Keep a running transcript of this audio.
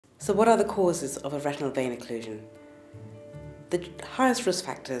So what are the causes of a retinal vein occlusion? The highest risk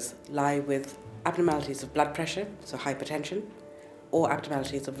factors lie with abnormalities of blood pressure, so hypertension, or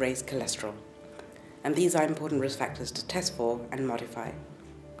abnormalities of raised cholesterol. And these are important risk factors to test for and modify.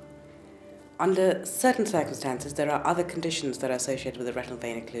 Under certain circumstances, there are other conditions that are associated with a retinal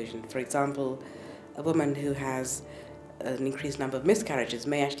vein occlusion. For example, a woman who has an increased number of miscarriages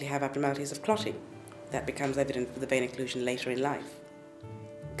may actually have abnormalities of clotting. That becomes evident with the vein occlusion later in life.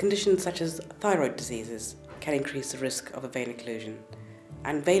 Conditions such as thyroid diseases can increase the risk of a vein occlusion,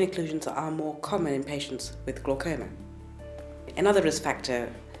 and vein occlusions are more common in patients with glaucoma. Another risk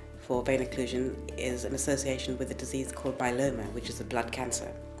factor for vein occlusion is an association with a disease called myeloma, which is a blood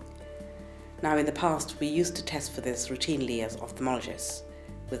cancer. Now, in the past, we used to test for this routinely as ophthalmologists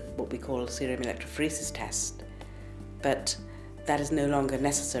with what we call serum electrophoresis test, but that is no longer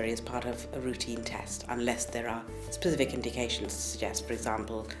necessary as part of a routine test unless there are specific indications to suggest, for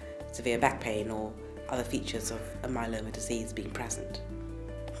example, severe back pain or other features of a myeloma disease being present.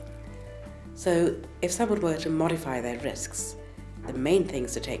 So if someone were to modify their risks, the main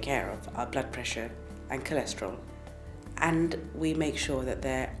things to take care of are blood pressure and cholesterol, and we make sure that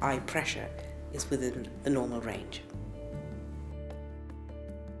their eye pressure is within the normal range.